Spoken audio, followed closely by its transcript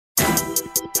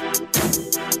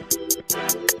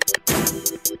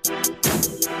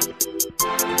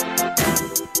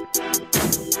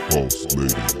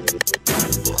Bosslady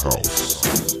in the house.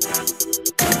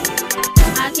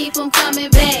 I keep them coming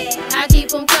back, I keep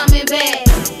them coming back.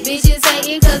 Bitches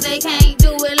hating cause they can't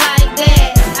do it like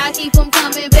that. I keep them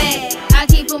coming back, I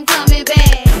keep them coming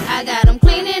back. I got them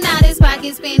cleaning out his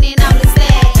pockets, spinning out his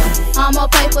stash. I'm a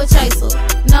paper chaser,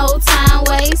 no time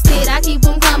wasted. I keep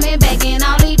them coming back and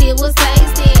all he did was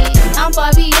taste it. I'm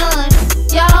far beyond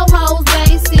y'all hoes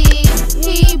basic.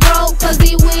 He broke cause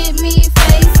he with me,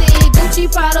 face it.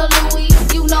 Gucci, Prada, Louis,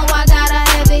 you know I gotta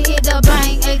have it. Hit the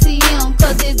bank ATM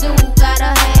cause this dude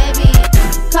gotta have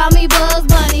it. Call me Buzz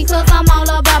Bunny cause I'm all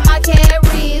about my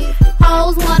carries.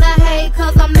 Hoes wanna hate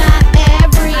cause I'm not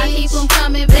average. I keep them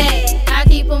coming back, I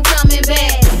keep them coming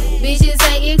back. Bitches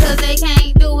hating cause they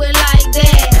can't do it like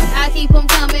that. I keep them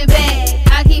coming back,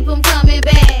 I keep them coming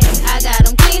back. I got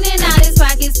him cleaning out his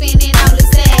pockets, spinning out his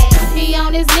stash. He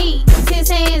on his knees, his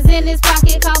hands in his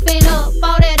pocket, coughing up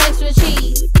all that extra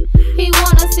cheese. He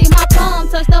wanna see my palm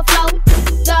touch the floor.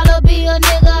 Dollar bill,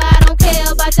 nigga, I don't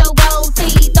care about your gold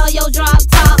teeth or your drop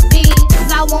top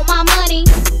beans. I want my money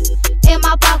in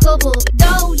my pocketbook.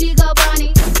 Doji,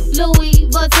 Gabbani, Louis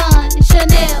Vuitton,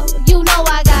 Chanel. You know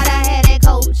I gotta have that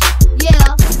Coach.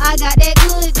 Yeah, I got that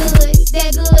good,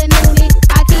 that good noonie.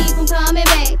 I keep him coming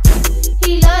back.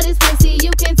 He love this pussy,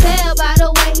 you can tell by the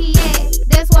way he act.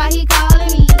 That's why he calling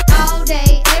me all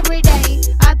day, every day.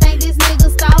 I think this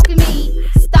nigga stalking me,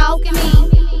 stalking me.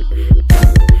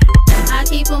 I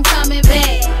keep him coming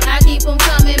back, I keep him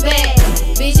coming back.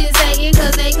 Bitches hating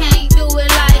cause they can't do it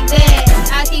like that.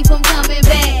 I keep him coming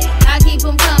back, I keep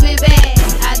him coming back.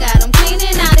 I got him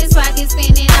cleaning out his pockets,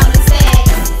 spinning out his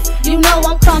stash. You know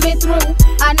I'm coming through.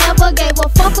 I never gave a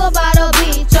fuck about a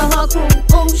bitch or her crew.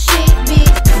 Ooh shit,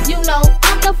 bitch, you know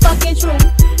I'm the fucking truth.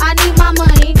 I need my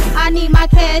money, I need my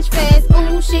cash fast.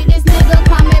 Ooh shit, this nigga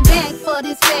coming back for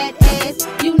this fat ass.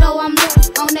 You know I'm loose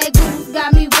on that goose,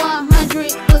 got me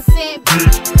 100%.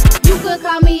 You could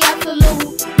call me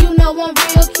absolute. You know I'm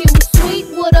real cute, sweet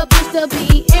with a bitch to be